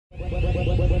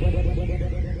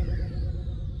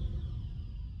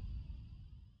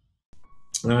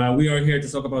We are here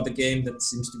to talk about the game that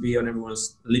seems to be on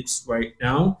everyone's lips right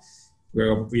now.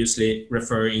 We're obviously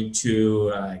referring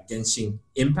to Genshin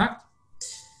Impact.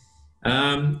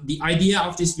 The idea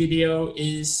of this video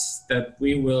is that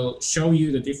we will show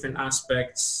you the different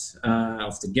aspects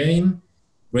of the game,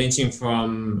 ranging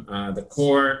from the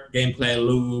core gameplay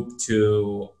loop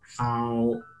to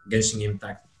how Genshin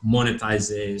Impact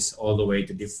monetizes all the way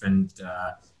to different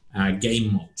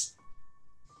game modes.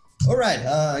 All right,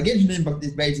 Genshin Impact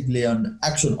is basically an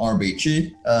action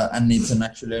RPG, and it's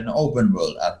actually an open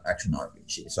world action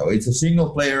RPG. So it's a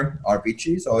single player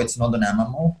RPG, so it's not an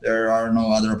MMO. There are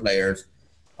no other players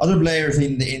in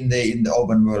the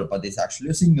open world, but it's actually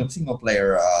a single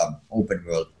player open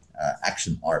world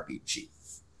action RPG.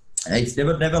 It's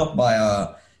developed by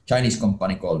a Chinese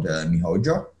company called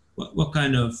MiHoYo. What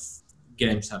kind of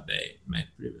games have they made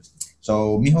previously?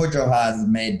 So MiHoYo has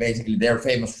made, basically, they're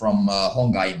famous from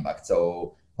Honkai Impact.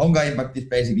 So Honkai Impact is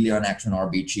basically an action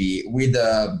RPG with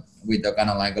a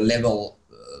kind of like a level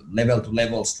to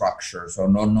level structure. So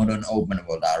not an open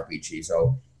world RPG.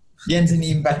 So Genshin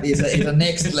Impact is a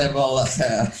next level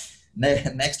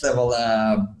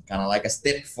kind of like a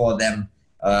step for them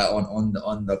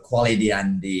on the quality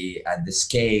and the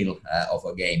scale of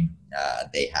a game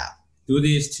they have. Do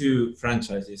these two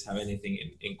franchises have anything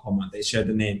in common? They share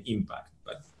the name Impact,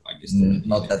 but I guess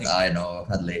not that I know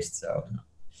of, at least. So,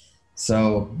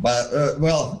 no. But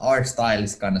well, our style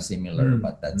is kind of similar,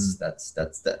 but I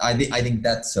think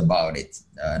that's about it.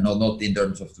 Not in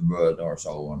terms of the world or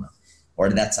so on, or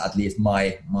that's at least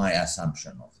my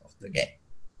assumption of the game.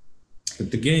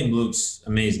 But the game looks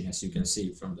amazing, as you can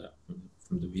see from the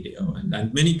video,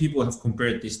 and many people have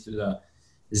compared this to the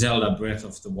Zelda Breath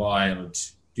of the Wild.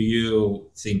 Do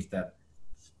you think that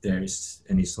there is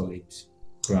any solid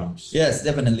grounds? Yes,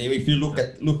 definitely. If you look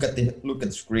at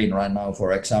the screen right now,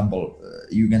 for example,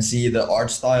 you can see the art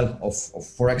style of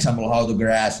for example, how the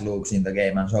grass looks in the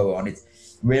game and so on. It's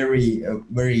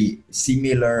very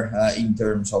similar in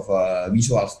terms of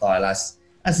visual style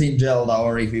as in Zelda,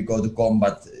 or if you go to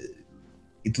combat,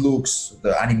 it looks,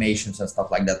 the animations and stuff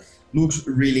like that looks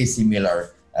really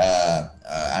similar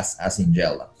as in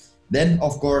Zelda. Then,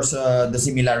 of course, the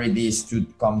similarities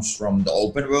comes from the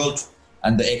open world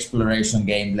and the exploration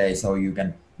gameplay. So you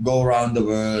can go around the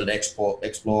world,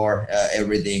 explore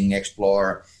everything,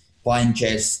 find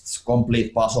chests,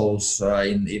 complete puzzles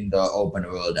in the open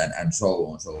world, and so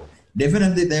on. So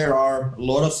definitely there are a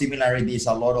lot of similarities,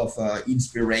 a lot of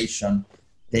inspiration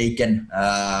taken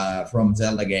from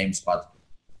Zelda games, but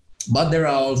there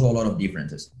are also a lot of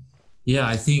differences. Yeah,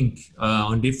 I think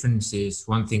on differences,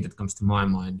 one thing that comes to my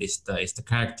mind is the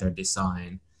character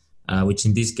design, which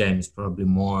in this game is probably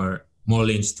more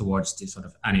leans towards the sort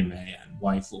of anime and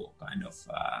waifu kind of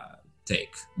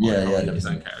take. Definitely.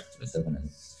 Characters. Definitely.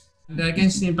 The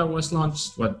Genshin Impact was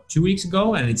launched 2 weeks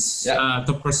ago, and it's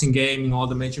top-grossing game in all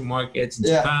the major markets in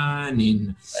Japan,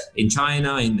 in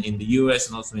China, in the US,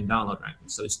 and also in download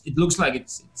rankings. So it looks like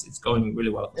it's going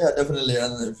really well. Yeah, definitely.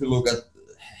 And if you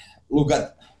look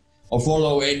at or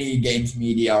follow any games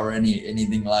media or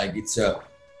anything, like, it's a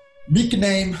big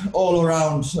name all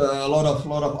around, a lot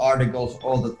of articles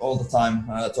all the time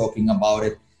talking about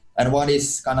it. And what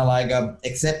is kind of like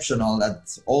exceptional,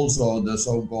 that also the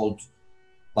so-called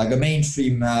like a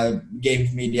mainstream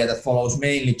games media that follows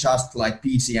mainly just like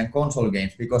PC and console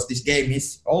games, because this game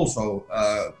is also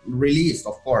released,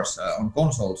 of course, on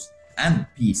consoles and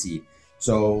PC.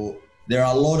 So there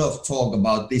are a lot of talk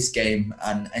about this game,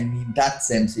 and in that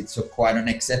sense, it's quite an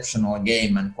exceptional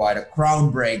game and quite a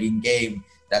groundbreaking game.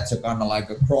 That's a kind of like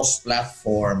a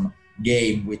cross-platform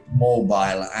game with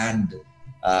mobile and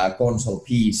console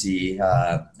PC,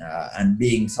 and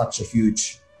being such a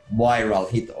huge viral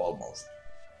hit almost.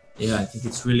 Yeah, I think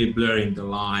it's really blurring the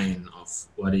line of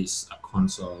what is a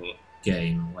console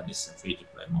game and what is a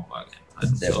free-to-play mobile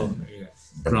game. So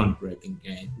groundbreaking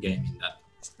game in that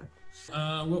respect.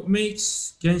 What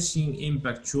makes Genshin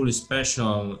Impact truly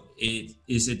special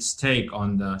is its take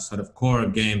on the sort of core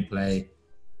gameplay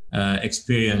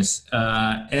experience.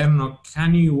 Erno,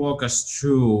 can you walk us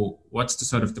through what's the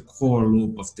sort of the core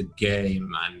loop of the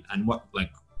game, and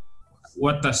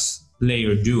what does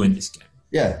player do in this game?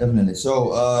 Yeah, definitely.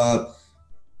 So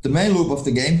the main loop of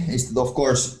the game is that, of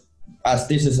course, as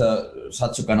this is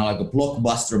such a kind of like a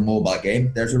blockbuster mobile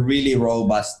game, there's a really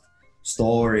robust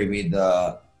story with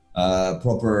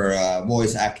proper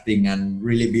voice acting and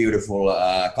really beautiful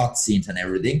cutscenes and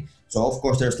everything. So of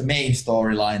course there's the main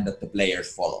storyline that the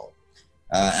players follow,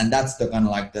 and that's the kind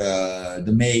of like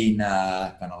the main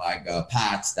kind of like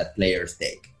paths that players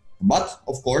take. But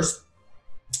of course,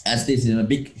 as this is a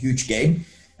big huge game,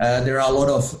 there are a lot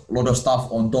of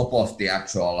stuff on top of the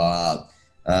actual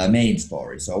main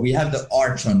story. So we have the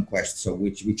Archon quests, so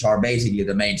which are basically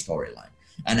the main storyline.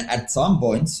 And at some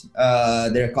points,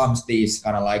 there comes these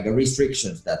kind of like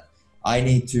restrictions that I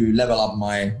need to level up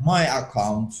my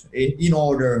account in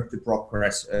order to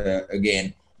progress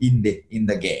again in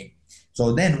the game.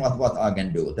 So then what I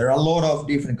can do? There are a lot of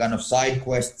different kind of side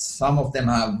quests. Some of them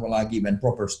have like even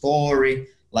proper story,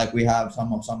 like we have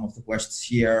some of the quests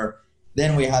here.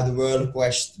 Then we have the world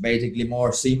quest, basically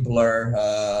more simpler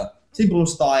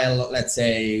style, let's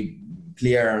say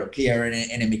clear an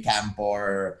enemy camp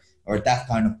or that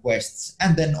kind of quests.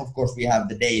 And then of course we have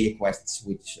the daily quests,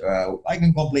 which I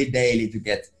can complete daily to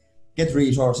get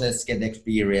resources, get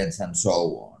experience, and so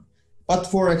on. But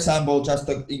for example, just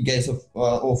in case of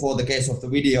or for the case of the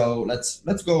video,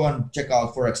 let's go and check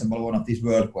out, for example, one of these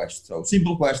world quests. So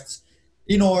simple quests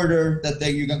in order that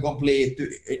you can complete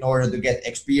in order to get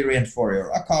experience for your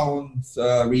accounts,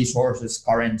 resources,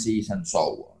 currencies, and so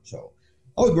on. So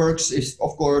how it works is,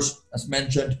 of course, as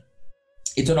mentioned,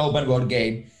 it's an open world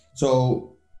game.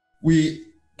 So we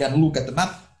can look at the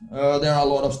map. There are a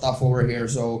lot of stuff over here.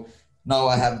 So now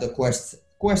I have the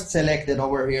quest selected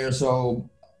over here. So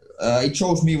it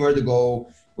shows me where to go,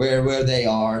 where they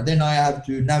are. Then I have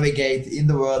to navigate in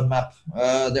the world map.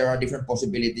 There are different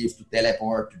possibilities to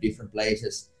teleport to different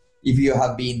places if you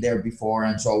have been there before,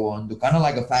 and so on, to kind of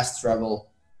like a fast travel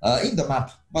in the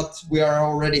map. But we are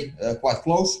already quite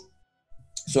close.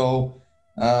 So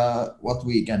what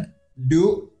we can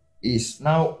do is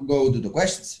now go to the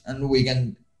quests, and we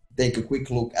can take a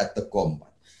quick look at the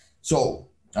combat. So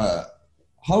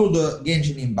how the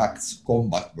Genshin Impact's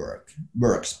combat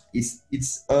works is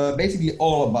it's basically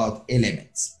all about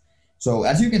elements. So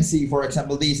as you can see, for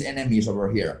example, these enemies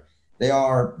over here, they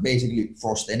are basically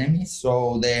frost enemies.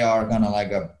 So they are kind of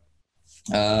like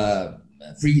a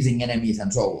freezing enemies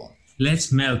and so on.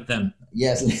 Let's melt them.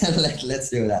 Yes, let's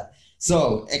do that.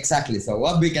 So exactly. So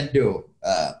what we can do,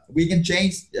 we can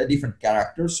change different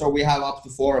characters. So we have up to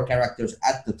 4 characters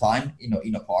at the time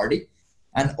in a party.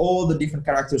 And all the different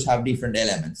characters have different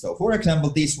elements. So for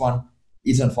example, this one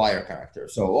is a fire character.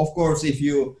 So of course, if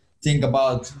you think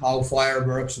about how fire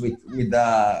works with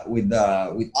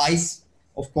ice,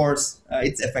 of course,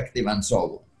 it's effective and so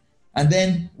on. And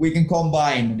then we can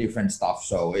combine different stuff.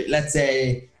 So let's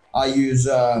say I use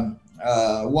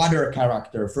water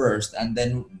character first, and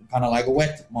then kind of like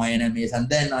wet my enemies, and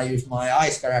then I use my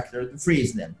ice character to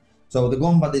freeze them. So the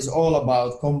combat is all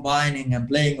about combining and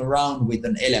playing around with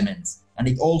an element. And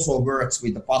it also works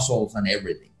with the puzzles and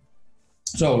everything.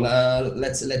 So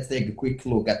let's take a quick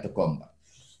look at the combat.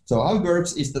 So how it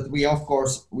works is that we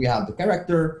have the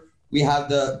character, we have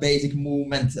the basic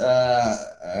movement,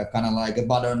 kind of like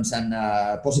buttons and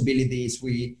possibilities.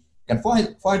 We can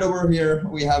fight over here.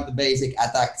 We have the basic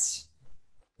attacks.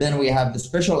 Then we have the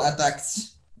special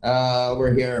attacks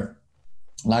over here.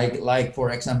 Like for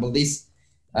example, this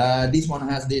one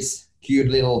has this cute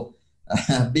little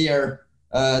bear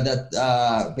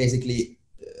that basically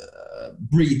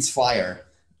breathes fire.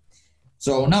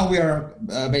 So now we are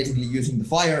basically using the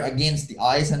fire against the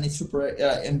ice, and it's super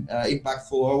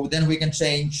impactful. Then we can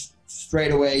change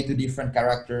straight away to different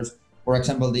characters. For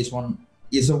example, this one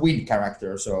is a wind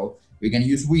character, so we can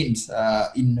use wind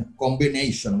in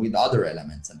combination with other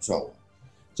elements and so on.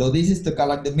 So this is the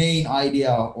kind of like the main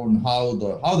idea on how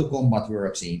the combat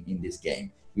works in this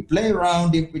game. We play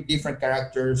around with different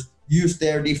characters, use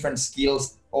their different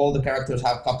skills. All the characters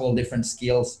have a couple of different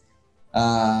skills.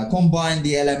 Combine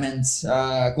the elements,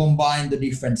 combine the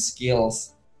different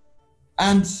skills,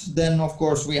 and then of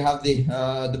course we have the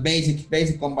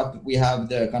basic combat. We have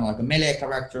the kind of like a melee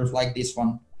characters like this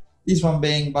one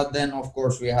being, but then of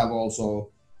course we have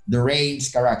also the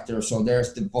range characters. So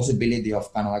there's the possibility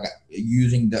of kind of like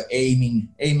using the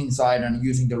aiming side and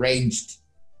using the ranged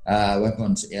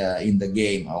weapons in the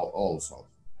game also.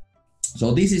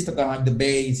 So this is the kind of like the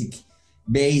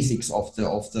basics of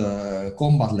the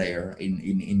combat layer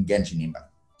in Genshin Impact.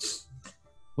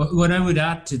 What I would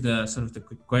add to the sort of the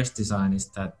quick quest design is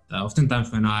that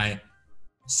oftentimes when I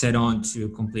set on to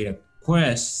complete a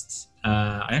quest,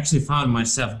 I actually found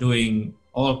myself doing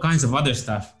all kinds of other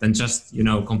stuff than just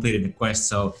completing the quest.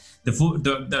 So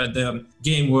the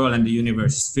game world and the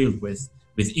universe is filled with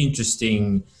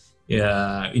interesting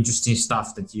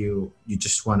stuff that you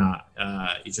just wanna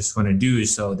do.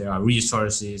 So there are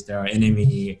resources, there are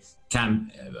enemy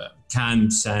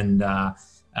camps and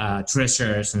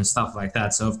treasures and stuff like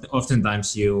that. So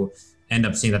oftentimes you end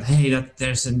up seeing that, hey,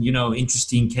 there's an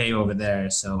interesting cave over there.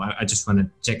 So I just want to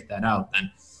check that out. And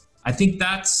I think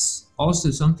that's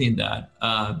also something that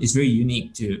is very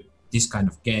unique to this kind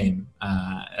of game,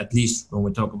 at least when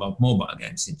we talk about mobile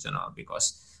games in general,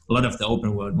 because a lot of the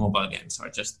open world mobile games are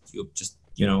just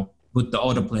put the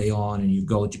autoplay on and you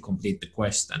go to complete the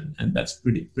quest, and that's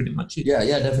pretty much it.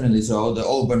 Yeah, definitely. So the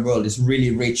open world is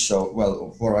really rich. So,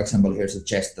 well, for example, here's a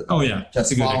chest that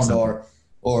that's a good found, example.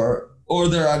 or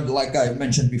there are, like I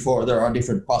mentioned before, there are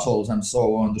different puzzles and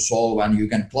so on to solve, and you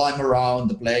can climb around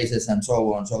the places and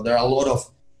so on. So there are a lot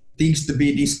of things to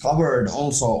be discovered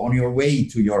also on your way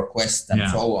to your quest and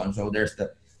so on. So there's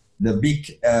the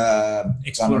big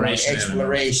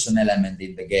exploration element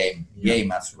in the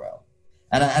game as well.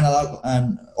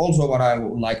 And also what I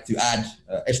would like to add,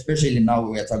 especially now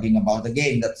we are talking about a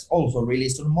game that's also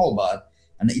released on mobile,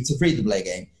 and it's a free-to-play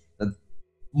game, that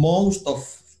most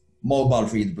of mobile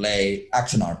free-to-play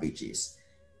action RPGs,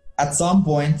 at some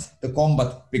point the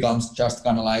combat becomes just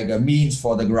kind of like a means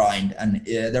for the grind, and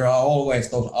there are always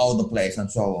those autoplays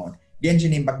and so on.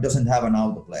 Genshin Impact doesn't have an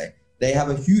autoplay. They have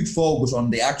a huge focus on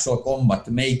the actual combat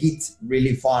to make it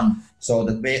really fun, so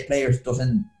that players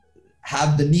doesn't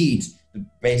have the need to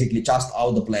basically just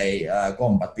autoplay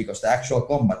combat, because the actual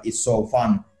combat is so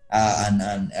fun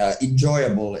and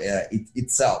enjoyable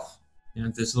itself. Yeah,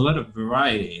 there's a lot of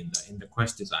variety in the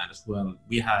quest design as well.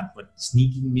 We had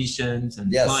sneaking missions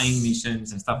and flying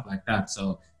missions and stuff like that.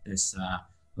 So there's a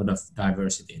lot of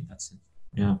diversity in that sense.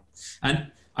 Yeah,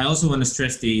 and I also want to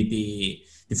stress the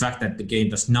fact that the game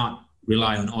does not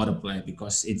rely on autoplay,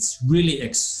 because it's really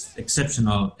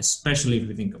exceptional, especially if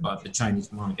we think about the Chinese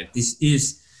market. This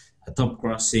is a top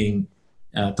 10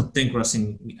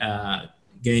 grossing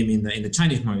game in the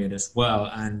Chinese market as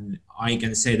well, and I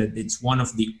can say that it's one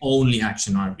of the only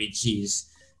action RPGs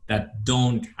that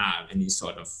don't have any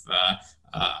sort of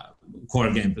core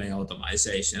gameplay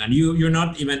automation, and you're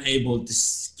not even able to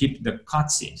skip the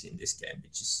cutscenes in this game,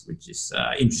 which is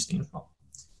interesting as well.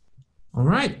 All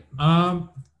right,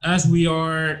 as we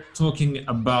are talking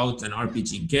about an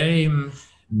RPG game,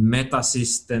 meta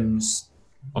systems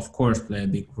of course play a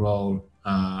big role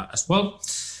as well.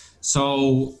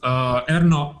 So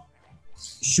Erno,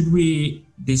 should we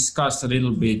discuss a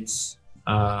little bit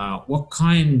what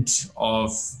kind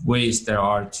of ways there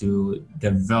are to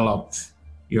develop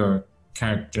your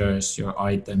characters, your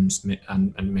items,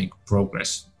 and make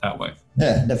progress that way?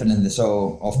 Yeah, definitely.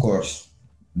 So of course,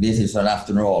 this is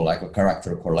after all like a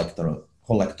character collector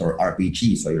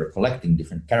RPG. So you're collecting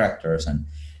different characters and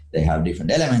they have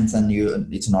different elements, and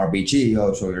it's an RPG,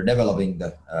 so you're developing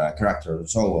the characters and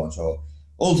so on. So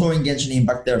also in Genshin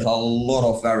Impact, there's a lot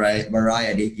of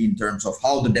variety in terms of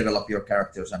how to develop your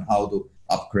characters and how to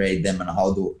upgrade them and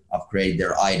how to upgrade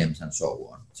their items and so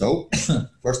on. So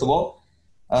first of all,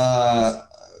 I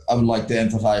would like to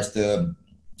emphasize the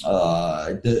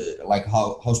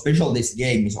how special this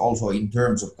game is also in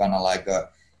terms of kind of like a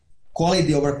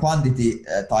quality over quantity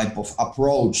type of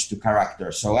approach to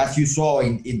characters. So as you saw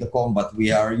in the combat,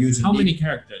 we are using... How many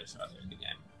characters are there in the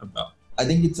game? About? I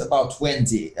think it's about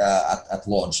 20 at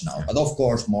launch now, but of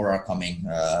course more are coming.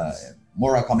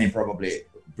 More are coming probably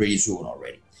pretty soon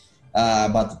already.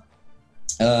 But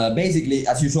basically,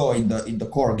 as you saw in the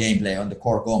core gameplay, on the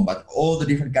core combat, all the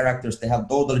different characters, they have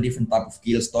totally different type of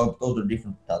skills, totally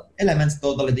different elements,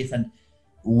 totally different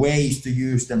ways to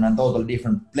use them, and totally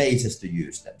different places to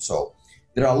use them. So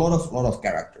there are a lot of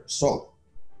characters. So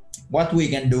what we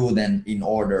can do then in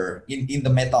the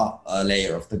meta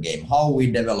layer of the game, how we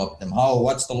develop them,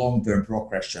 what's the long-term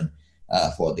progression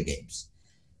for the games.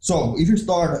 So if you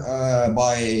start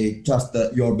by just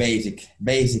your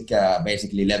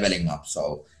basically leveling up.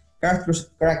 So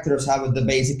characters have the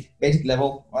basic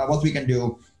level. What we can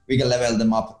do, we can level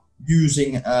them up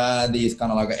using these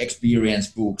kind of like experience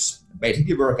books,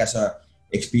 basically work as a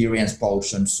experience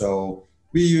potion. So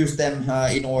we use them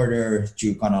in order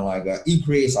to kind of like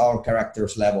increase our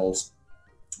characters' levels,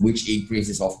 which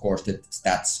increases, of course, the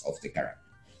stats of the character.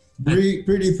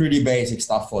 Pretty basic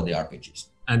stuff for the RPGs.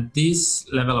 And this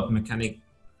level up mechanic,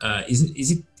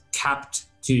 is it capped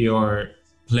to your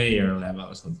player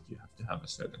level, so that you have to have a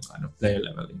certain kind of player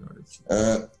level in order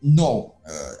to... No,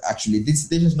 actually,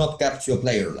 this is not capped to your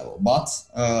player level, but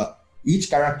each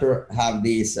character have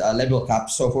these level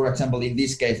caps. So for example, in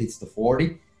this case, it's the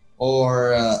 40,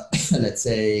 or let's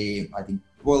say, I think,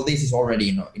 well, this is already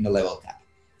in the level cap.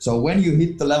 So when you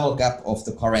hit the level cap of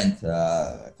the current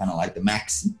kind of like the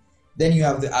max, then you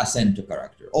have the ascend to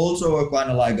character. Also a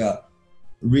kind of like a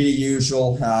really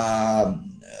usual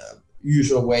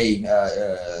way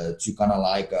to kind of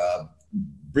like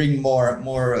bring more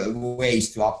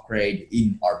ways to upgrade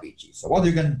in RPG. So what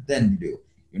you can then do,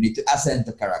 you need to ascend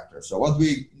the character. So what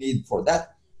we need for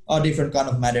that are different kind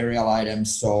of material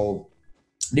items. So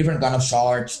different kind of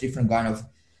shards, different kind of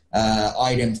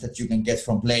items that you can get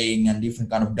from playing and different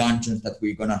kind of dungeons that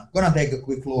we're gonna take a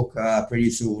quick look pretty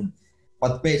soon.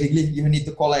 But basically, you need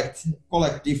to collect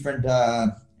different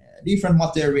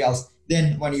materials.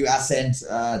 Then when you ascend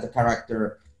the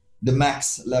character, the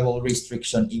max level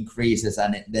restriction increases,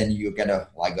 and then you get a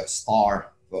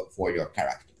star for your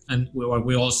character. And what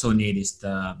we also need is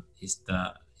our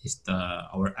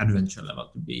adventure level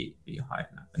to be high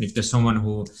enough. And if there's someone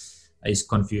who is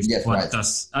confused, yes, what right.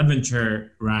 does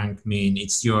adventure rank mean?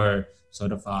 It's your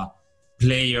sort of a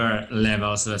player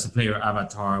level. So as a player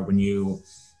avatar, when you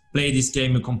play this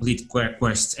game, you complete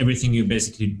quests, everything you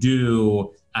basically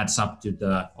do adds up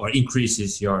to or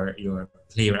increases your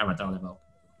player avatar level,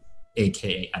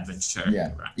 aka adventure.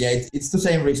 Yeah, rank. It's the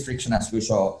same restriction as we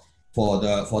saw for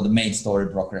the main story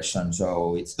progression.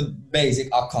 So it's the basic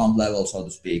account level, so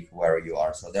to speak, where you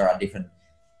are. So there are different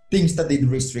things that it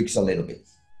restricts a little bit.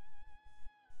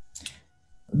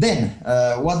 Then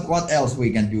what else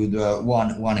we can do the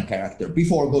one character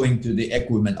before going to the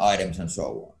equipment items and so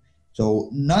on. So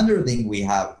another thing we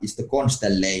have is the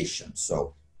constellations.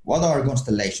 So what are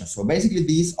constellations? So basically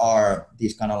these are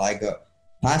these kind of like a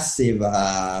passive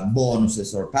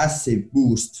bonuses or passive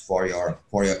boosts for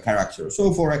your character.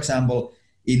 So for example,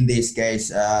 in this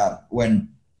case, when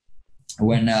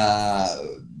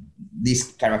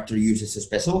this character uses a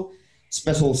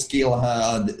special skill,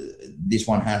 this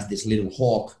one has this little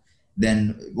hawk.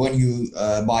 Then when you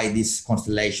buy this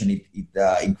constellation, it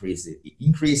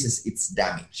increases its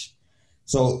damage.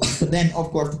 So then,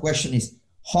 of course, the question is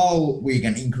how we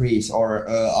can increase or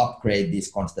upgrade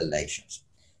these constellations.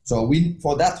 So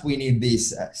for that we need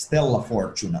these Stella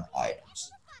Fortuna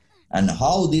items. And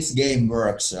how this game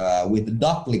works with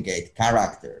duplicate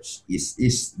characters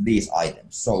is these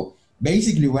items. So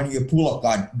basically, when you pull a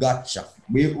gacha,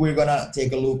 we're gonna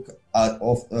take a look at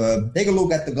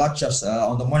the gachas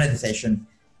on the monetization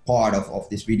part of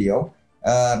this video.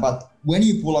 But when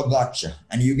you pull a gacha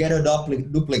and you get a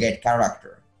duplicate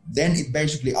character, then it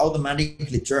basically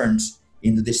automatically turns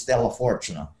into the Stella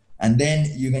Fortuna, and then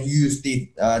you can use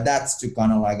that to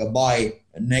kind of like buy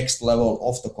next level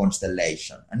of the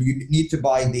constellation, and you need to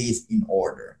buy these in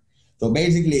order. So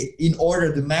basically, in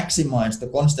order to maximize the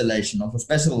constellation of a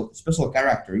special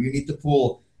character, you need to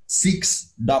pull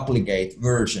 6 duplicate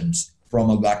versions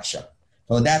from a gacha.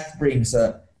 So that brings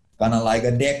a kind of like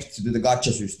a depth to the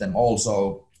gacha system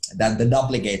also, that the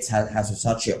duplicates has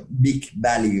such a big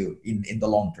value in the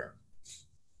long term.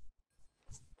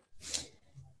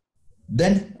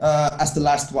 Then as the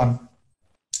last one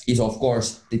is of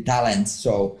course the talents.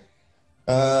 So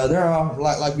there are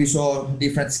like we saw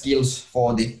different skills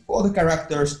for the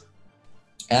characters,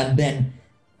 and then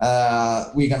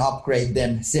we can upgrade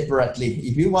them separately.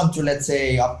 If you want to, let's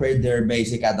say, upgrade their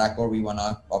basic attack, or we want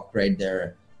to upgrade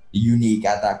their unique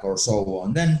attack or so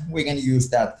on, then we can use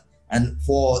that. And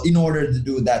in order to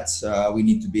do that, we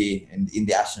need to be in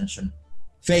the Ascension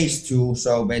phase 2.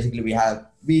 So basically we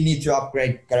need to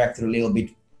upgrade character a little bit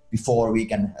before we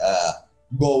can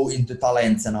go into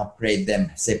talents and upgrade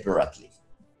them separately.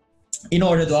 In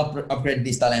order to upgrade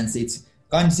these talents, it's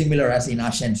kind of similar as in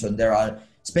Ascension. There are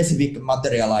specific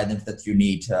material items that you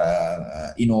need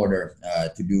in order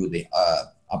to do the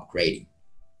upgrading.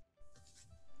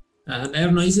 And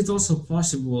Erno, is it also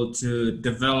possible to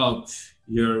develop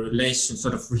your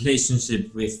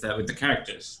relationship with the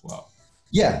characters? Well,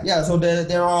 yeah. So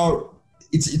there are.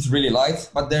 It's really light,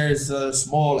 but there is a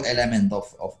small element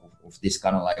of this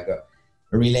kind of like a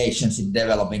relationship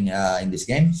developing in this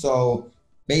game. So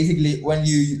basically, when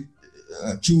you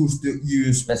choose to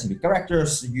use specific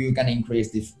characters, you can increase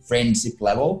the friendship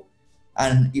level.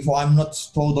 And if I'm not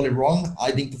totally wrong,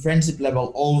 I think the friendship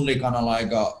level only kind of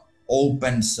like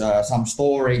opens some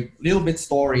little bit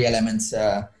story elements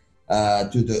for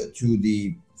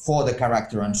the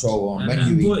character and so on.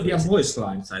 Voice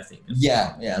lines, I think.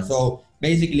 Yeah. So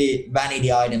basically,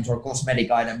 vanity items or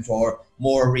cosmetic items or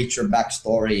more richer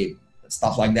backstory,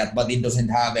 stuff like that. But it doesn't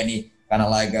have any kind of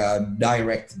like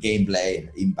direct gameplay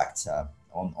impacts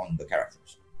on the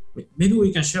characters. Maybe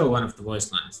we can show one of the voice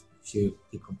lines if you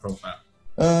click on profile.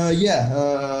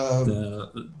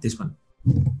 This one.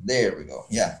 There we go.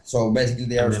 Yeah. So basically,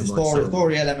 there are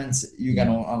story elements you can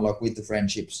unlock with the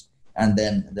friendships, and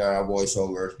then there are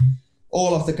voiceovers.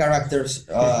 All of the characters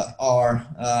are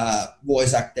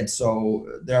voice acted, so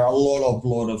there are a lot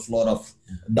of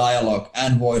dialogue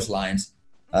and voice lines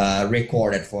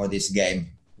recorded for this game.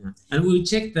 Yeah. And we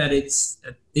checked that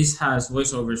this has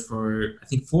voiceovers for I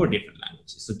think 4 different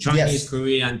languages. So Chinese,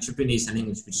 Korean, Japanese, and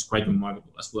English, which is quite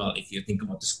remarkable as well if you think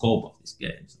about the scope of this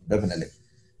game. So. Definitely.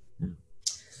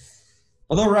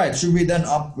 But all right, should we then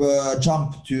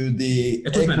jump to the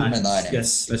equipment items?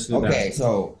 Yes, let's do that. Okay,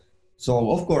 so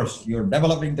of course you're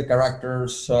developing the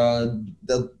characters, a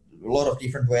lot of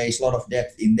different ways, a lot of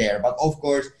depth in there. But of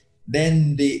course,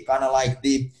 then the kind of like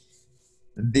the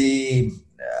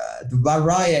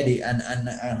variety and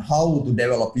how to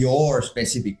develop your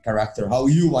specific character, how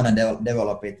you want to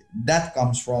develop it, that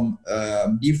comes from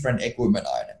different equipment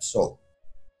items. So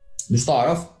to start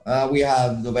off, we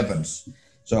have the weapons.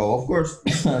 So of course,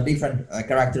 different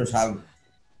characters have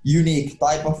unique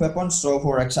type of weapons. So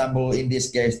for example, in this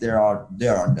case, there are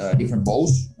different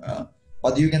bows,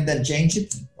 but you can then change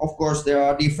it. Of course, there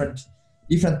are different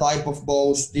type of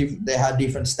bows. They have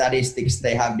different statistics.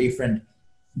 They have different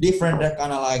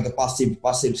kind of like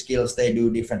passive skills. They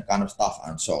do different kind of stuff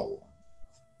and so on.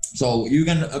 So you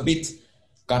can a bit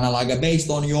kind of like based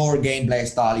on your gameplay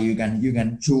style, you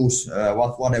can choose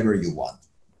whatever you want.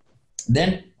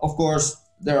 Then of course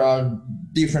there are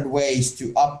different ways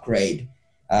to upgrade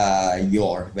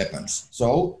your weapons.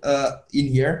 So in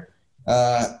here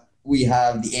we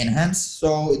have the enhance.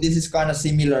 So this is kind of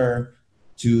similar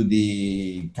to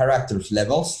the characters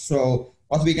levels. So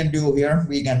what we can do here,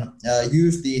 we can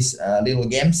use these little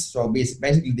gems. So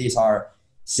basically these are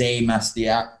same as the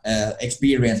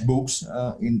experience books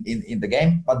in the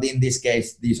game, but in this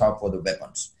case these are for the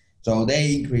weapons. So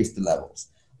they increase the levels.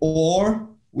 Or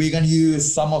we can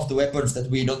use some of the weapons that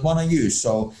we don't want to use.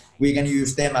 So we can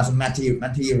use them as a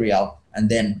material, and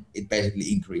then it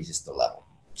basically increases the level.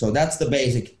 So that's the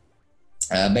basic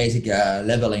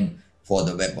leveling for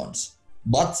the weapons.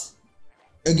 But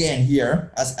again,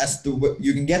 here, as to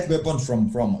you can get weapons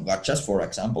from gachas, for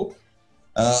example.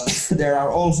 There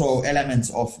are also elements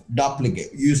of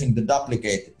using the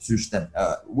duplicate system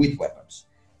with weapons.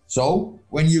 So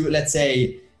when you, let's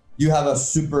say, you have a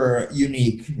super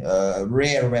unique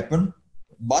rare weapon,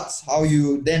 but how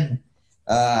you then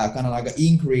kind of like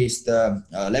increase the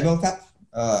level cap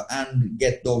and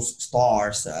get those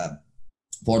stars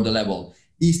for the level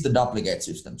is the duplicate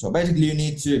system. So basically you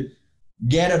need to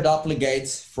get a duplicate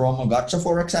from a gacha,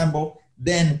 for example,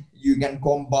 then you can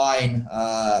combine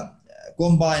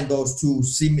those two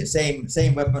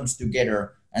same weapons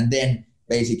together, and then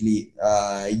basically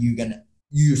you can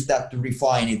use that to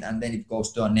refine it, and then it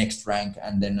goes to a next rank,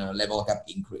 and then level cap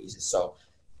increases. So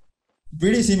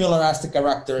pretty similar as the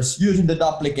characters, using the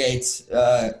duplicates,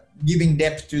 giving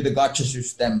depth to the gacha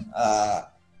system,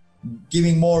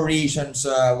 giving more reasons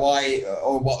why,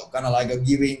 or what kind of like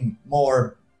giving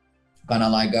more kind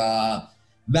of like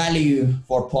value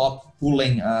for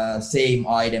pulling same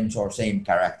items or same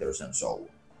characters and so on.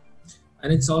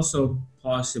 And it's also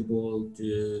possible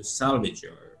to salvage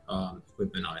your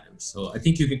equipment items. So I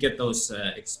think you could get those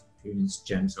experience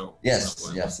gems. Or yes.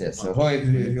 So if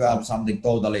you have something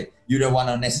totally, you don't want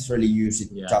to necessarily use it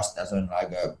just as an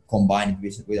like combine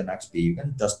it with an XP. You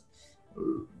can just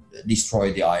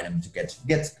destroy the item to get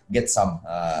some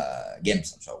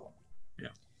gems and so on.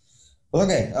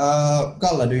 Okay,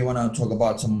 Kalle, do you want to talk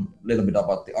about little bit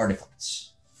about the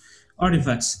artifacts?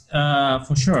 Artifacts,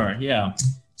 for sure, yeah.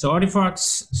 So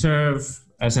artifacts serve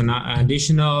as an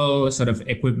additional sort of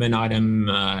equipment item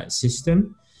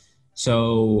system.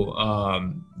 So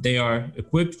they are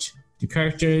equipped to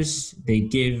characters. They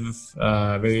give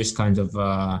various kinds of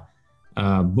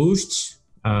boosts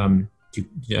to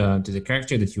the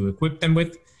character that you equip them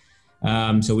with.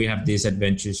 So we have this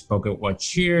Adventures Pocket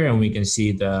Watch here, and we can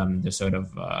see the sort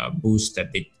of boost that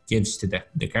it gives to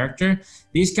the character.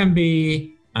 These can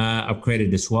be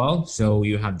upgraded as well. So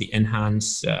you have the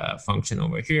enhance function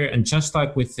over here, and just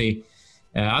like with the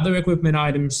other equipment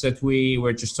items that we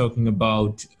were just talking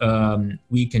about,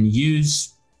 we can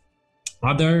use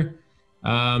other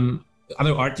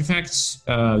artifacts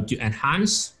to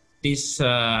enhance these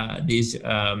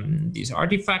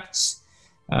artifacts.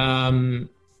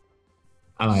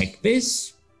 Like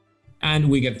this, and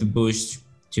we get the boost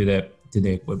to the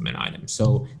equipment item.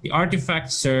 So the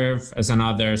artifacts serve as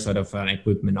another sort of an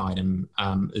equipment item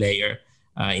layer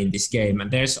in this game. And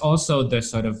there's also the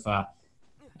sort of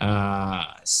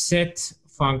set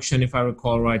function, if I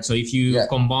recall right. So if you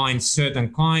combine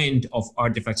certain kind of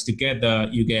artifacts together,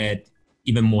 you get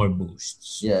even more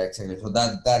boosts. Yeah, exactly. So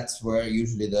that's where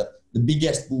usually the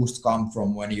biggest boost come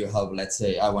from, when you have, let's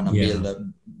say, I want to build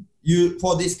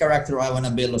for this character, I want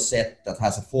to build a set that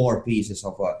has 4 pieces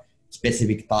of a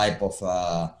specific type of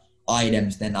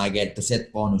items. Then I get the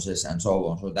set bonuses and so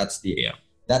on. So that's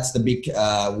the big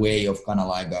way of kind of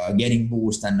like getting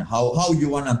boost, and how you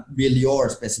want to build your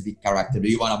specific character. Do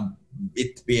you want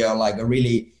it to be like a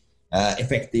really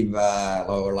effective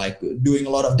or like doing a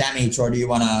lot of damage, or do you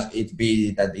wanna it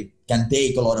be that it can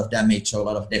take a lot of damage, a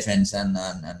lot of defense and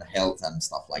health and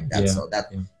stuff like that? So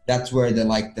that's where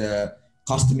the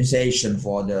customization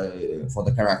for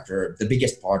the character, the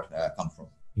biggest part comes from.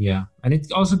 Yeah, and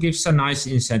it also gives a nice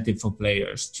incentive for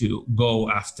players to go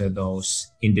after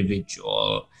those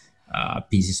individual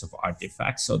pieces of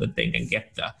artifacts, so that they can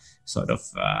get the sort of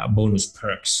bonus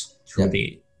perks through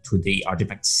the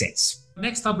artifact sets.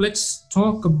 Next up, let's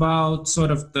talk about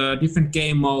sort of the different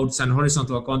game modes and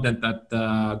horizontal content that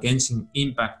Genshin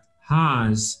Impact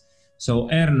has. So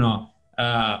Erno,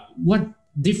 what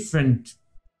different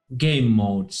game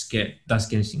modes does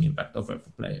Genshin Impact offer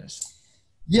for players?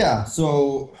 Yeah,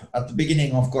 so at the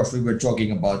beginning, of course, we were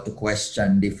talking about the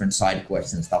question, different side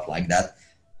quests and stuff like that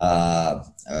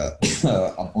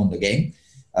on the game.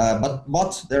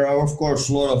 But there are, of course,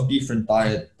 a lot of different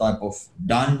type of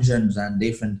dungeons and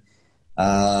different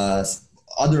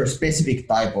other specific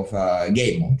type of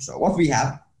game mode. So what we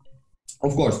have,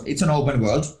 of course, it's an open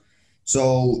world.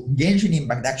 So Genshin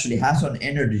Impact actually has an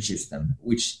energy system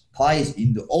which ties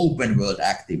in the open world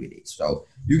activities. So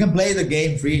you can play the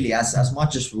game freely as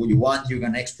much as you want. You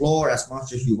can explore as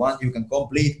much as you want. You can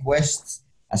complete quests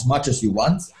as much as you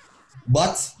want.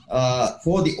 But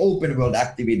for the open world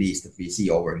activities that we see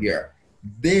over here,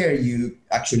 there you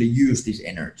actually use this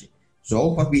energy. So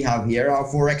what we have here are,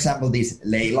 for example, these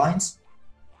ley lines.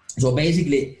 So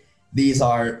basically, these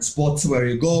are spots where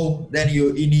you go, then you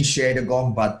initiate a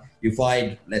combat, you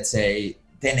fight, let's say,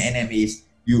 10 enemies,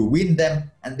 you win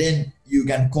them, and then you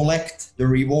can collect the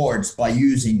rewards by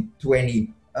using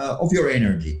 20 of your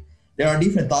energy. There are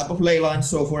different type of ley lines.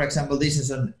 So for example, this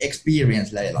is an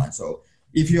experience ley line. So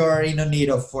if you are in a need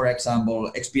of, for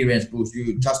example, experience boost,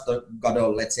 you just got a,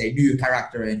 let's say, new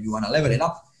character and you want to level it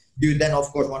up, you then of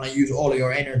course want to use all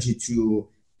your energy to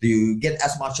get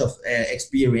as much of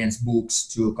experience books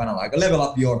to kind of like level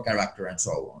up your character and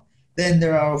so on. Then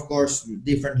there are of course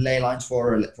different ley lines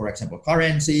for example,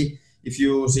 currency. If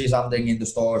you see something in the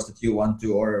stores that you want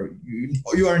to, or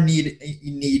you are in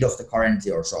need of the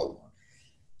currency or so on.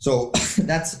 So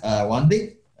that's one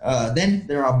thing. Then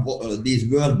there are these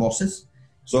world bosses.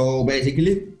 So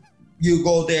basically, you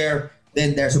go there,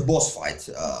 then there's a boss fight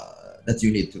that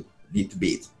you need to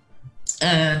beat.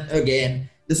 And again,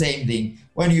 the same thing.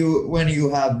 When you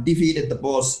have defeated the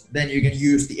boss, then you can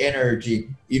use the energy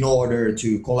in order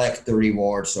to collect the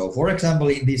reward. So for example,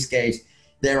 in this case,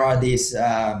 there are these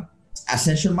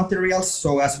ascension materials.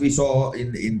 So as we saw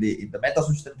in the meta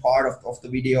system part of the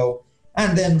video.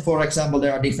 And then, for example,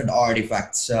 there are different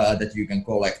artifacts that you can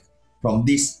collect from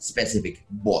this specific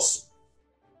boss.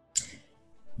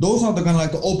 Those are the kind of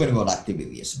like the open world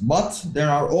activities, but there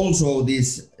are also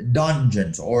these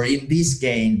dungeons, or in this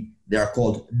game, they are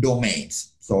called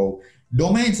domains. So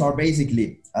domains are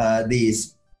basically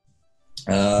these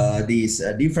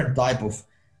different type of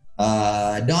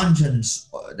dungeons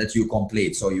that you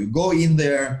complete. So you go in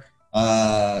there,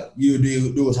 you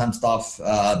do some stuff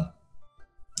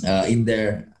in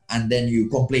there, and then you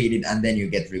complete it, and then you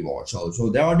get rewards. So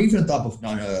there are different type of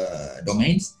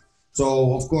domains.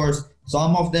 So of course,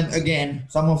 some of them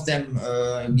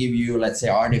give you, let's say,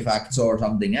 artifacts or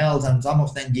something else, and some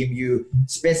of them give you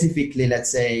specifically, let's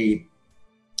say,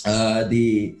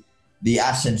 the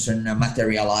ascension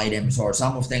material items, or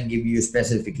some of them give you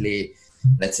specifically,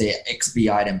 let's say,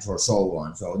 XP items or so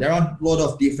on. So there are a lot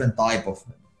of different type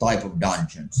of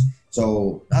dungeons.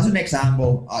 So as an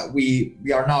example, we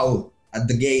are now at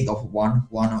the gate of one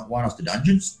of the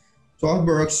dungeons. So how it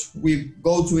works, we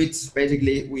go to it,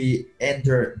 basically we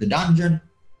enter the dungeon,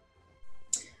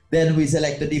 then we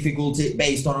select the difficulty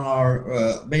based on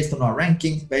our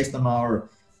ranking, based on our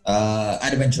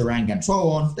adventure rank and so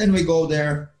on. Then we go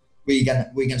there, we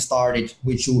can start it,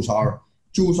 we choose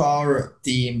our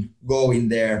team, go in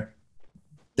there.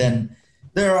 Then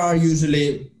there are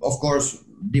usually, of course,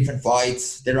 different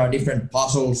fights, there are different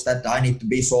puzzles that I need to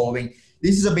be solving.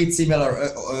 This is a bit similar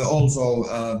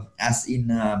also as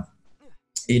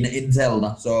in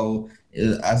Zelda. So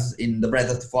as in the Breath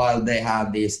of the Wild, they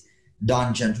have these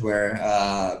dungeons where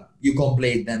you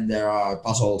complete, then there are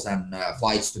puzzles and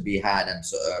fights to be had and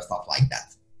stuff like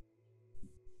that.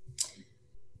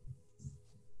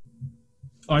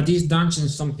 Are these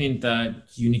dungeons something that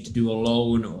you need to do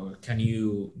alone, or can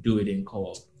you do it in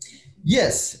co-op?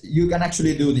 Yes, you can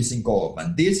actually do this in co-op,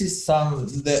 and this is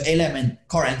the element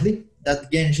currently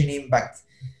that Genshin Impact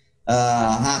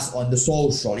has on the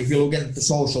social. If you look at the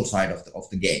social side of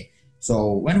the game,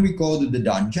 so when we go to the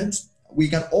dungeons, we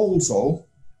can also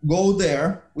go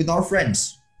there with our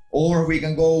friends, or we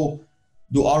can go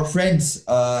to our friends'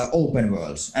 open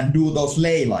worlds and do those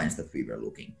ley lines that we were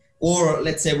looking. or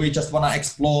let's say we just want to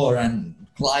explore and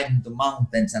climb the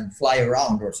mountains and fly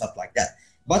around or stuff like that.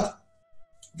 But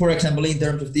for example, in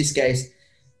terms of this case,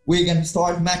 we can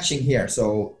start matching here.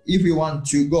 So if we want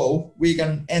to go, we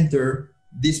can enter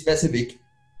this specific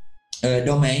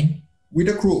domain with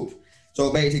a group.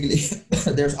 So basically,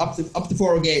 there's up to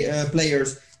 4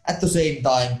 players at the same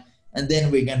time, and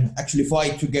then we can actually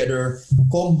fight together,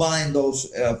 combine those,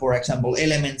 for example,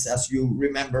 elements. As you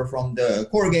remember from the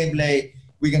core gameplay,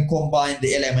 we can combine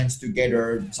the elements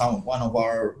together. One of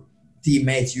our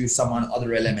teammates use some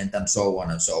other element, and so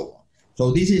on and so on.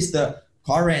 So this is the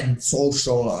current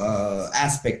social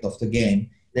aspect of the game.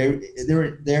 There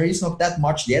is not that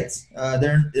much yet.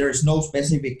 There is no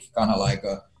specific kind of like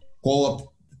a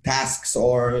co-op tasks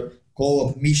or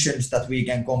co-op missions that we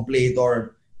can complete,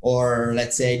 or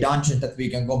let's say dungeons that we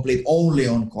can complete only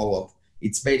on co-op.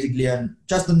 It's basically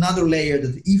just another layer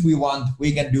that if we want,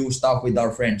 we can do stuff with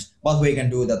our friends, but we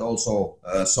can do that also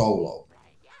solo.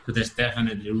 So there's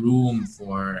definitely room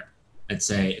for, let's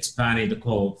say, expanding the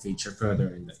co-op feature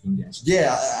further in the Genshin.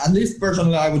 Yeah, at least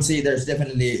personally, I would say there's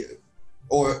definitely,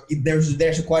 or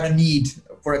there's quite a need.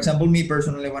 For example, me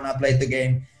personally, when I played the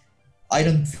game, I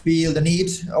don't feel the need.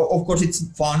 Of course, it's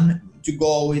fun to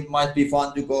go. It might be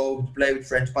fun to go to play with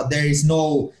friends, but there is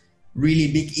no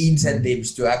really big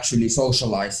incentives to actually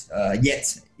socialize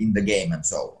yet in the game and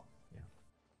so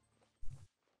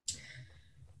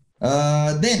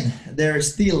on. Then there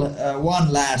is still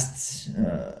one last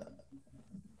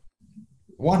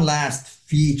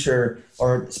feature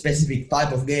or specific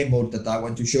type of game mode that I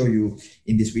want to show you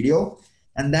in this video.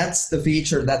 And that's the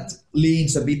feature that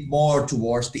leans a bit more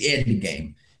towards the end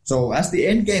game. So as the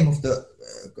end game of the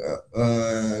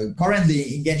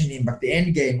currently in Genshin Impact, the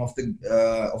end game of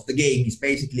the game is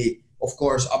basically, of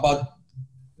course, about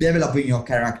developing your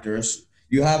characters.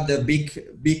 You have the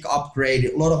big upgrade,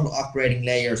 a lot of upgrading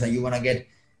layers, and you want to get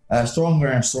stronger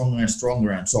and stronger and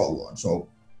stronger and so on. So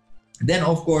then,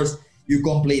 of course, you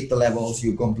complete the levels,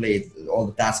 you complete all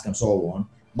the tasks and so on.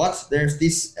 But there's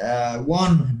this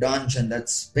one dungeon that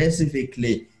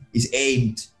specifically is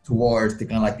aimed towards the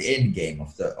kind of like the end game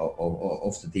of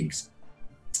the things.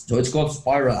 So it's called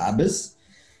Spiral Abyss,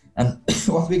 and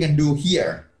what we can do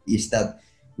here is that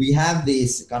we have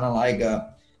this kind of like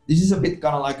this is a bit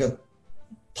kind of like a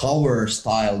tower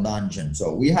style dungeon.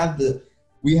 So we have the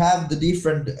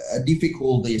different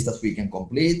difficulties that we can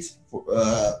complete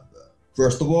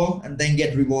first of all, and then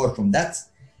get reward from that.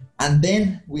 And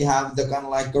then we have the kind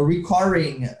of like a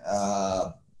recurring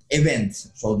event,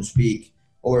 so to speak,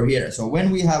 over here. So when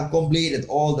we have completed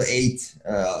all the 8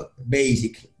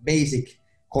 basic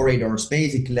corridors,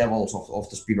 basic levels of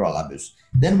the Spiral Abyss,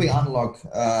 then we unlock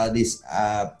this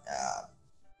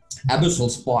Abyssal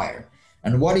Spire.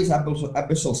 And what is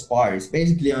Abyssal Spire? It's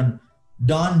basically a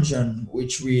dungeon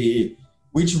which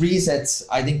resets,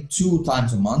 I think, 2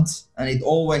 times a month, and it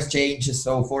always changes.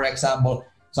 So for example,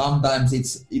 sometimes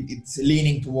it's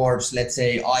leaning towards, let's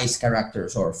say, ice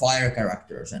characters or fire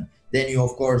characters, and then you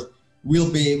of course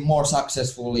will be more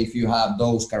successful if you have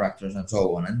those characters and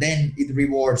so on. And then it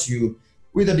rewards you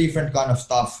with a different kind of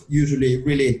stuff, usually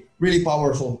really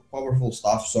powerful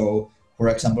stuff. So for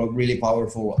example, really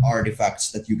powerful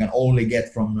artifacts that you can only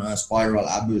get from Spiral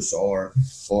Abyss or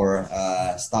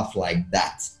stuff like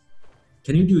that.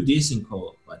 Can you do this in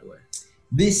co-op, by the way?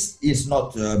 This is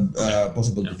not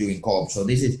possible to do in co-op. So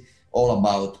this is all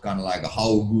about kind of like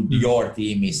how good your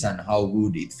team is and how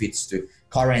good it fits to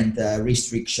current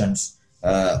restrictions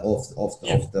of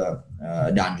the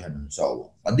dungeon and so on.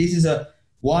 But this is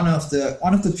one of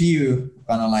the few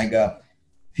kind of like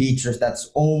features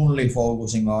that's only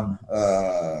focusing on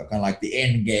kind of like the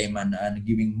end game and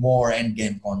giving more end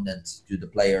game content to the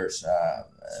players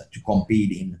to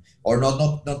compete in, or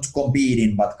not to compete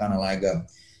in, but kind of like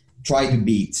try to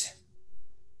beat.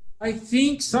 I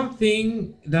think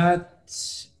something that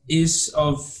is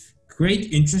of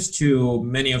great interest to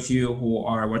many of you who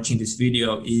are watching this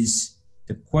video is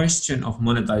the question of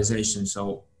monetization.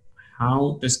 So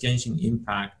how does Genshin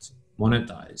Impact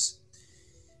monetize?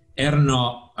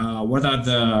 Erno, what are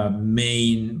the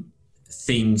main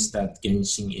things that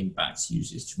Genshin Impact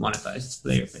uses to monetize its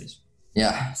player base?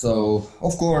 Yeah, so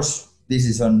of course this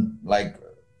is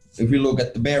if you look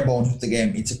at the bare bones of the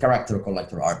game, it's a character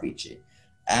collector RPG.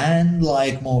 And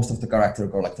like most of the character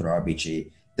collector RPG,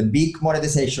 the big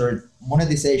monetization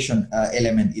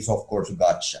element is of course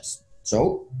gachas.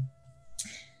 So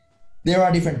there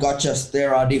are different gachas,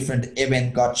 there are different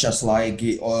event gachas, like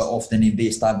often in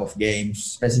these type of games,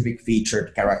 specific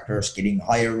featured characters getting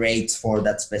higher rates for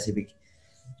that specific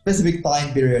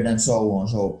time period and so on.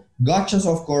 So gachas,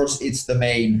 of course, it's the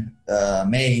main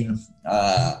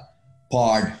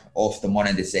part of the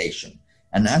monetization.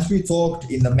 And as we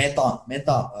talked in the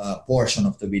meta portion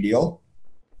of the video,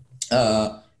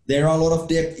 there are a lot of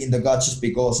depth in the gachas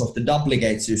because of the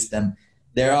duplicate system.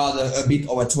 There are a bit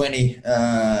over 20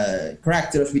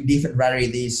 characters with different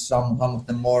rarities, some of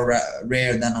them more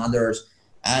rare than others.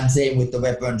 And same with the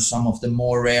weapons, some of them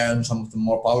more rare and some of them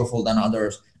more powerful than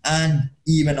others. And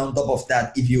even on top of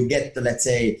that, if you get the, let's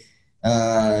say,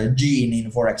 gene in,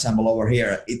 for example, over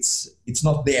here, it's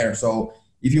not there. So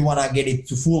if you want to get it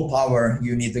to full power,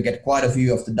 you need to get quite a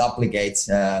few of the duplicates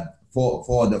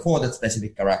for that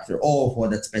specific character or for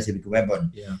that specific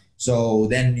weapon. Yeah. So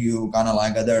then you kind of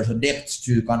like there's a depth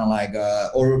to kind of like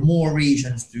or more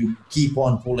reasons to keep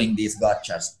on pulling these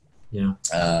gachas. Yeah.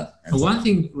 One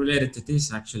thing related to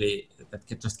this actually that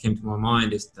just came to my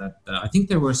mind is that I think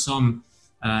there were some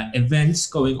events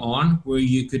going on where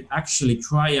you could actually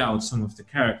try out some of the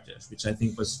characters, which I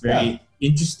think was very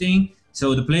interesting.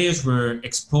 So the players were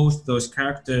exposed to those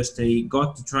characters, they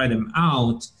got to try them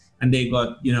out, and they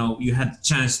got, you had the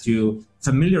chance to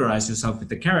familiarize yourself with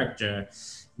the character,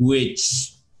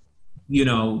 which,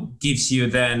 gives you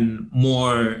then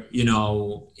more,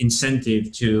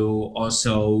 incentive to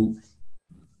also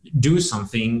do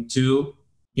something to,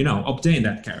 obtain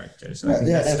that character. So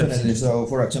definitely. So,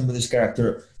 for example, this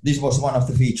character, this was one of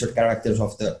the featured characters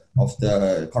of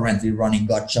the currently running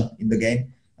gacha in the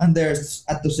game. And there's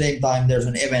at the same time there's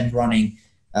an event running,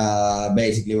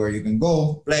 basically where you can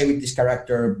go play with this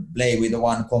character, play with the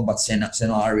one combat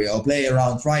scenario, play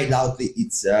around, try it out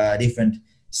its different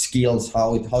skills,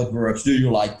 how it works. Do you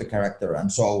like the character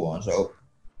and so on? So,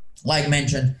 like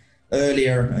mentioned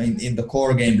earlier in the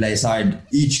core gameplay side,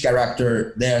 each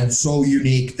character, they're so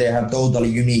unique. They have totally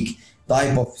unique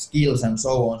type of skills and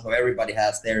so on. So everybody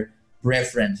has their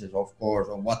preferences, of course,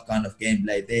 on what kind of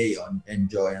gameplay they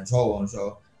enjoy and so on.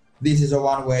 So this is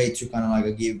one way to kind of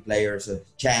like give players a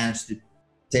chance to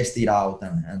test it out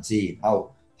and see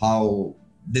how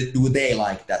do they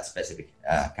like that specific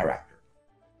character.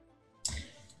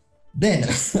 Then,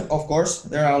 of course,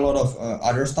 there are a lot of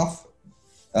other stuff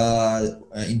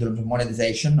in terms of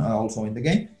monetization also in the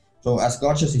game. So as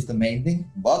gachas is the main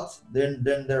thing, but then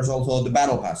there's also the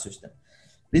battle pass system.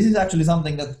 This is actually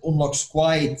something that unlocks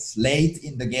quite late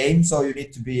in the game, so you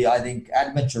need to be, I think,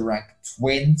 adventure rank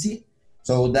 20.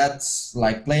 So that's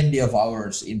like plenty of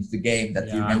hours into the game that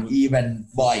you can even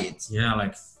buy it. Yeah,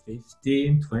 like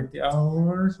 15, 20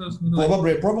 hours or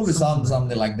something. Probably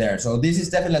something like there. So this is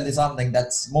definitely something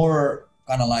that's more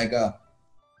kind of like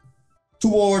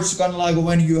towards kind of like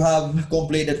when you have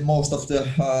completed most of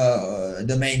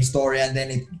the main story, and then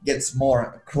it gets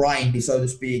more grindy, so to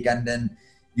speak, and then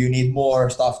you need more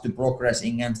stuff to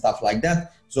progressing and stuff like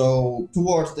that. So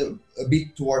a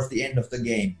bit towards the end of the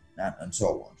game and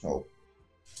so on. So,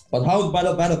 but how the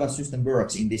battle pass system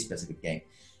works in this specific game?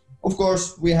 Of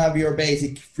course, we have your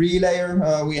basic free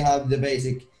layer. We have the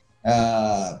basic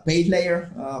paid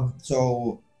layer.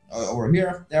 So over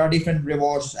here, there are different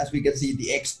rewards, as we can see, the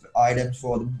exp items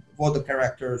for the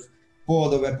characters, for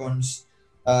the weapons.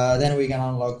 Then we can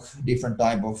unlock different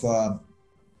type of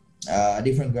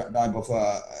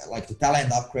like the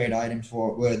talent upgrade items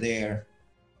were there.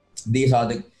 These are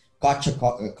the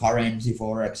gacha currency,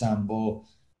 for example,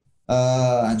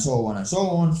 and so on and so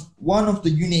on. One of the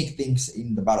unique things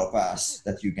in the battle pass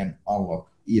that you can unlock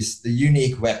is the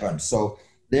unique weapons. So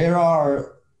there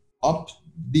are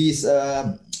these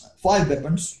 5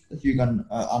 weapons that you can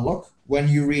unlock when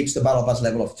you reach the battle pass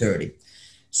level of 30.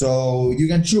 So you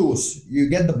can choose, you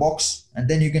get the box, and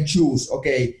then you can choose,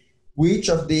 okay, which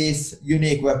of these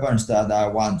unique weapons that I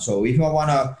want. So if I want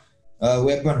a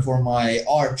weapon for my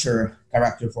archer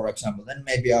character, for example, then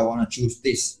maybe I want to choose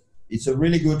this. It's a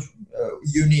really good,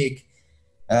 unique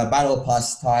battle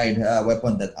pass tied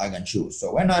weapon that I can choose.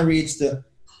 So when I reach the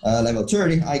level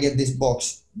 30, I get this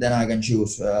box. Then I can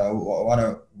choose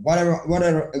whatever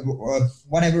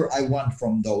I want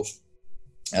from those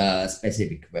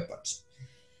specific weapons.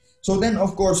 So then,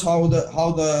 of course, how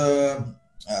the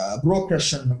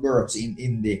progression works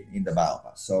in the battle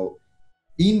pass. So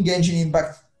in Genshin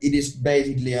Impact, it is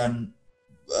basically an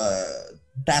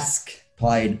task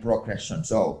tied progression.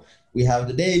 So we have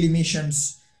the daily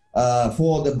missions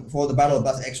for the battle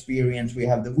pass experience. We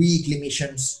have the weekly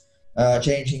missions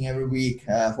changing every week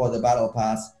for the battle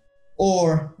pass,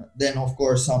 or then of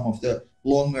course some of the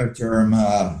longer term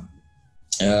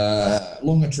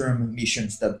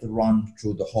missions that run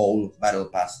through the whole battle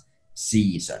pass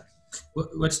season.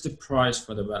 What's the price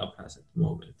for the battle pass at the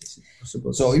moment? Is it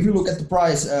possible? So if you look at the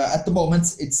price at the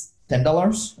moment, it's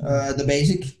 $10, the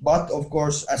basic, but of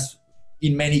course, as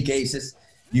in many cases,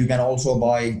 you can also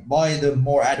buy the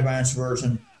more advanced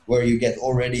version where you get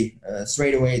already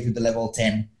straight away to the level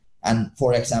 10. And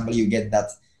for example, you get that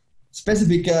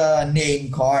specific name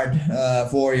card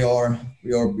for your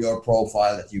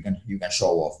profile that you can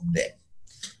show off there.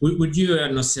 Would you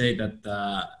not say that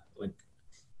like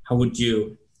how would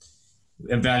you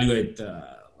evaluate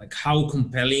like how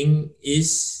compelling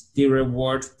is the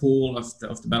reward pool of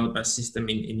the battle pass system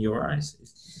in your eyes?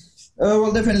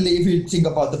 Well, definitely, if you think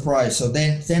about the price, so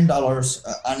then $10,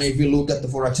 and if you look at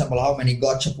for example, how many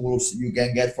gacha pools you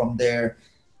can get from there,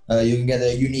 you can get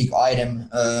a unique item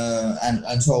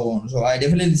and so on. So I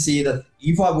definitely see that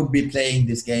if I would be playing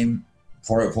this game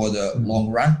for the long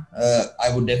run, I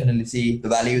would definitely see the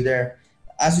value there.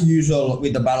 As usual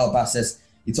with the battle passes,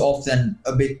 it's often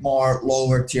a bit more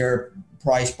lower tier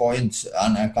price point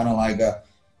and kind of like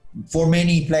for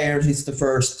many players, it's the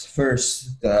first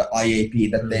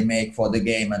IAP that they make for the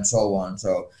game and so on.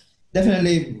 So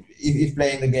definitely, if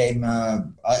playing the game,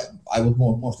 I would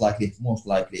most likely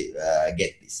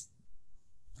get this.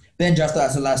 Then, just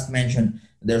as a last mention,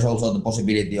 there's also the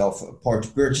possibility of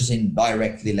purchasing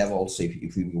directly levels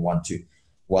if we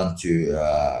want to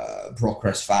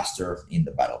progress faster in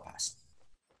the battle pass.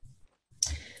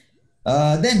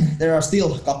 Then there are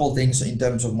still a couple things in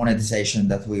terms of monetization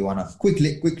that we want to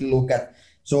quickly look at.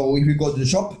 So if we go to the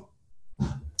shop,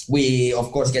 we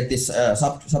of course get this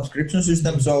subscription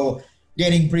system. So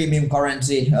getting premium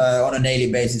currency on a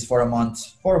daily basis for a month,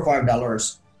 $4 or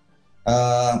 $5.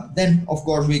 Then of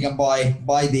course we can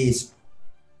buy these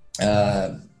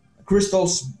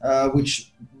crystals,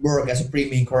 which work as a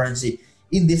premium currency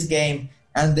in this game.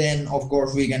 And then of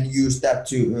course we can use that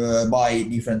to buy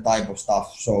different type of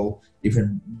stuff. So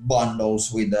different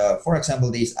bundles with, for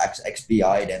example, these XP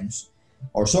items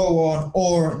or so on.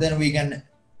 Or then we can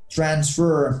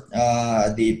transfer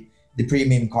the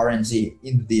premium currency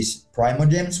into these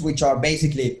primogems, which are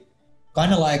basically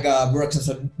kind of like works as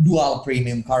a dual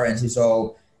premium currency.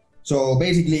 So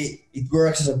basically it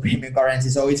works as a premium currency.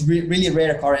 So it's really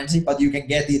rare currency, but you can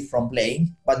get it from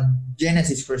playing. But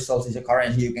Genesis crystals is a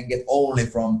currency you can get only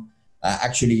from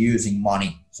actually using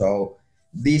money. So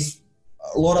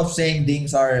a lot of same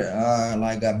things are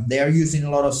they are using a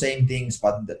lot of same things,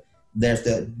 but there's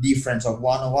the difference of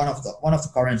one of the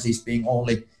currencies being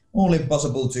only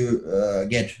possible to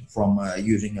get from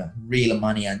using real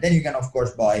money, and then you can of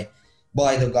course buy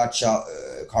the gacha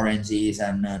currencies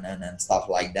and stuff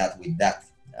like that with that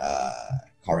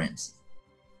currency.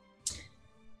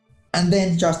 And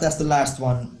then just as the last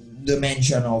one, the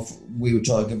mention of, we were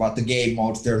talking about the game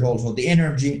modes, there's also the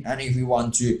energy, and if you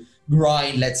want to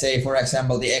grind, let's say for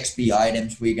example the XP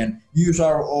items, we can use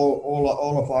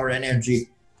all of our energy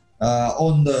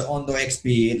on the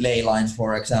XP ley lines,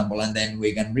 for example, and then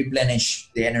we can replenish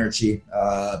the energy.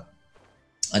 I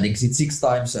think it's 6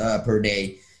 times per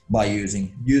day by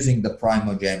using the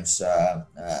primogems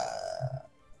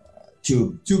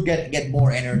to get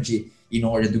more energy in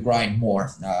order to grind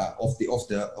more of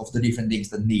the different things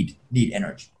that need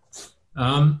energy.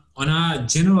 On a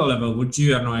general level, would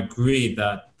you agree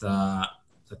that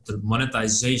the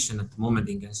monetization at the moment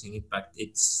in Genshin Impact,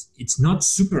 it's not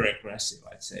super aggressive?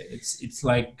 I'd say it's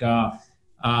like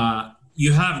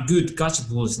you have good gacha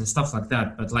pools and stuff like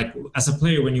that, but like as a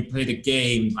player, when you play the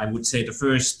game, I would say the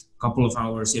first couple of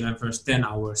hours, even first 10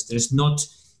 hours, there's not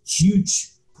huge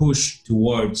push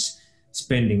towards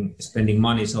spending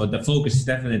money. So the focus is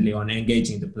definitely on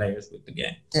engaging the players with the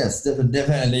game. Yes,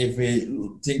 definitely. If we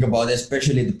think about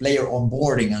especially the player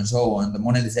onboarding and so on, the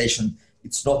monetization,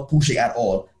 it's not pushy at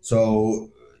all. So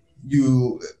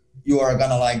you are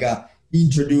gonna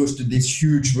introduced to this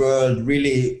huge world,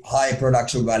 really high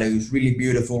production values, really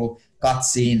beautiful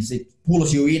cutscenes. It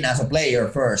pulls you in as a player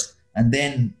first, and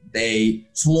then they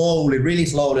really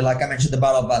slowly, like I mentioned, the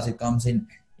battle pass, it comes in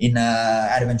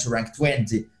adventure rank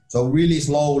 20. So really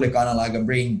slowly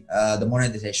bring the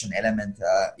monetization element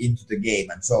into the game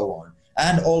and so on.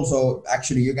 And also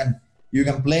actually you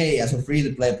can play as a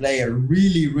free-to-play player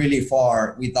really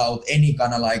far without any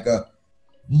a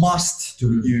must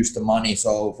to use the money.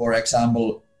 So for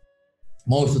example,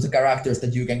 most of the characters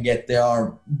that you can get, they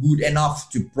are good enough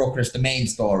to progress the main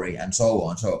story and so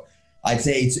on. So I'd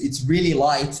say it's really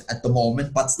light at the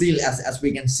moment, but still as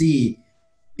we can see,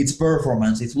 its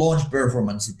launch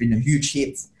performance has been a huge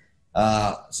hit.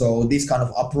 So this kind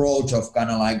of approach of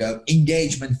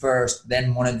engagement first,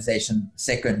 then monetization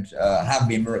second, have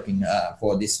been working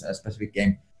for this specific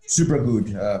game super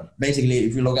good. Basically,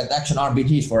 if you look at action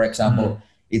RPGs, for example,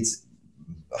 it's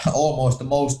almost the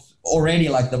most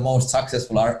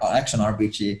successful action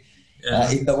RPG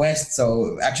in the West.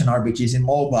 So action RPGs in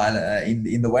mobile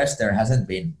in the West, there hasn't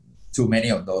been too many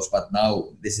of those, but now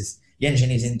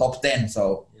Genshin is in top 10,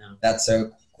 so that's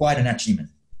quite an achievement.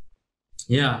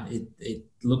 Yeah, it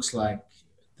looks like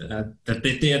that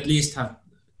they at least have.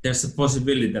 There's a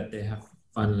possibility that they have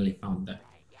finally found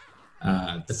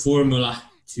the formula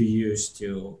to use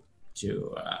to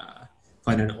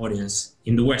find an audience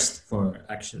in the West for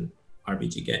action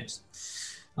RPG games.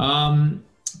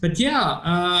 But yeah,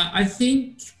 I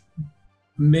think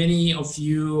many of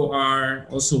you are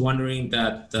also wondering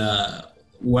that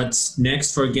what's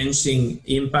next for Genshin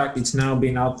Impact. It's now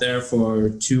been out there for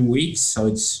 2 weeks, so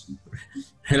it's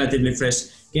relatively fresh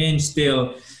game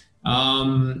still.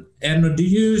 Erno, do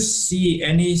you see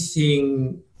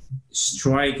anything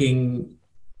striking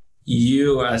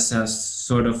you as a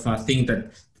sort of a thing that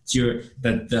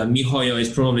MiHoYo is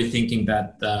probably thinking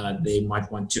that they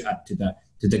might want to add to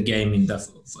the game in the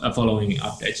following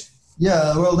updates?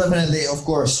 Yeah, well, definitely, of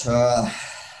course,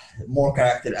 more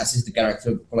character assist the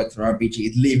character collector RPG.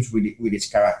 It lives with its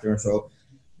character, so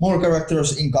more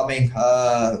characters incoming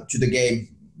to the game,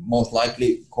 most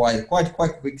likely quite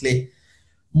quickly.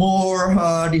 More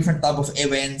different type of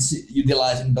events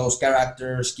utilizing those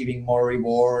characters, giving more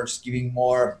rewards, giving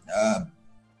more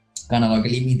kind of like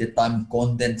limited time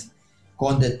content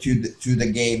to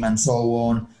the game and so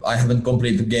on. I haven't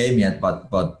completed the game yet, but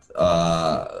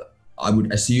I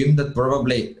would assume that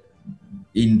probably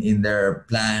in their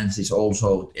plans is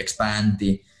also expand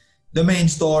the main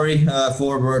story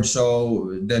forward.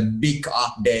 So the big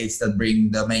updates that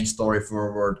bring the main story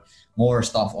forward, more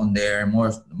stuff on there,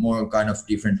 more kind of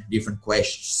different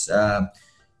quests.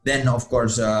 Then of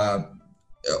course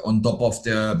on top of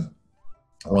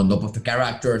the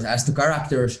characters, as the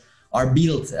characters are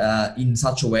built in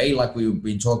such a way, like we've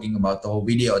been talking about the whole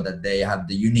video, that they have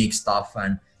the unique stuff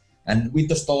and with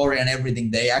the story and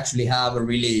everything, they actually have a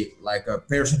really like a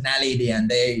personality, and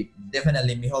they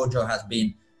definitely MiHoYo has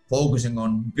been focusing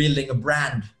on building a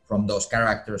brand from those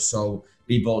characters, so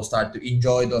people start to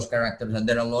enjoy those characters, and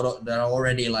there are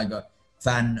already like a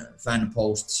fan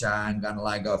posts and kind of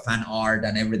like a fan art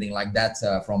and everything like that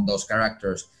from those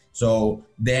characters. So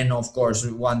then of course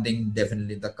one thing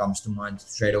definitely that comes to mind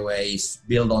straight away is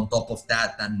build on top of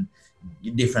that and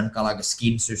different kind of like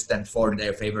skin systems for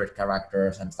their favorite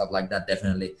characters and stuff like that.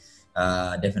 Definitely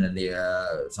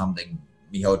something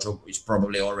MiHoYo is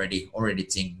probably already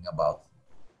thinking about.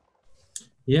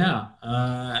 Yeah,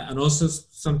 and also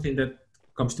something that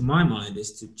comes to my mind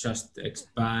is to just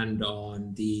expand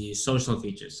on the social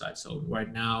feature side. So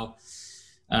right now,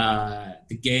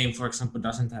 the game, for example,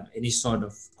 doesn't have any sort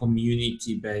of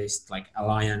community-based like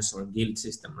alliance or guild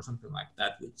system or something like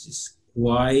that, which is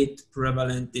quite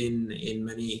prevalent in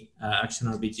many action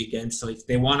RPG games. So if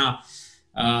they wanna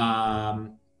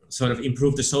sort of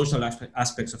improve the social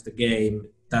aspects of the game,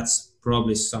 that's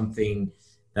probably something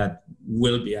that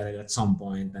will be added at some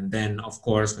point. And then of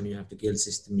course, when you have the guild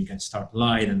system, you can start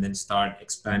light and then start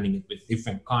expanding it with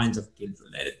different kinds of guild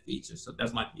related features. So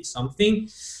that might be something.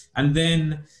 And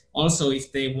then also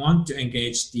if they want to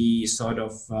engage the sort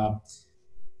of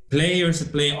players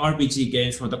that play RPG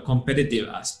games for the competitive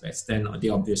aspects, then the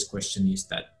obvious question is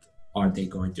that are they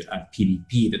going to add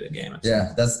PvP to the game?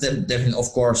 Yeah, that's definitely, of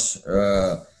course,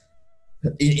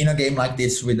 in a game like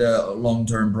this with a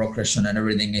long-term progression and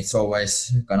everything, it's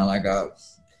always kind of like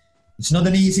it's not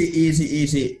an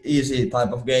easy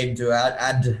type of game to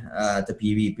add the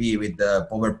PvP with the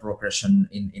power progression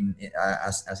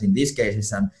as in these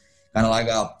cases, and kind of like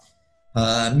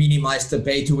minimize the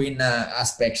pay-to-win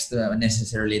aspects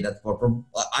necessarily. That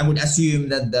I would assume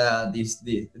that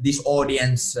this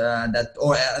audience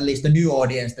or at least the new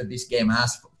audience that this game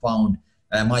has found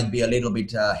might be a little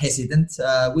bit hesitant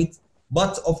with.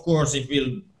 But of course, if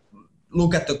we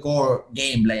look at the core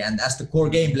gameplay, and as the core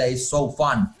gameplay is so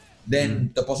fun,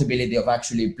 then the possibility of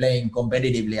actually playing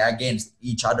competitively against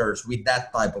each others with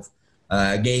that type of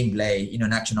gameplay in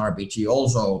an action RPG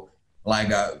also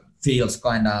like feels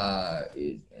kind of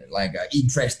like an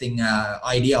interesting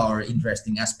idea or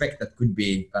interesting aspect that could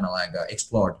be kind of like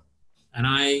explored. And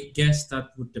I guess that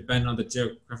would depend on the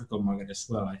geographical market as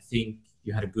well. I think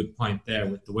you had a good point there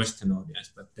with the Western audience,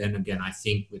 but then again, I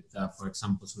think with, for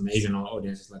example, some Asian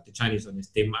audiences like the Chinese audience,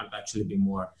 they might actually be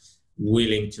more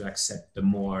willing to accept the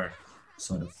more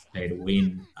sort of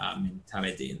pay-to-win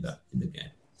mentality in the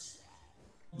game.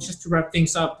 Just to wrap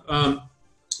things up,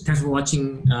 thanks for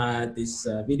watching this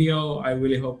video. I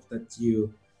really hope that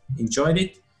you enjoyed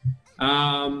it.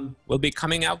 We'll be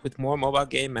coming out with more mobile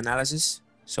game analysis,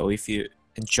 so if you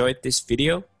enjoyed this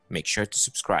video, make sure to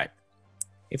subscribe.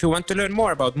 If you want to learn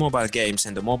more about mobile games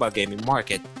and the mobile gaming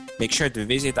market, make sure to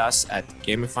visit us at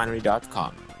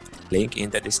GameRefinery.com. Link in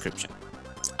the description.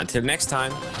 Until next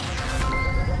time.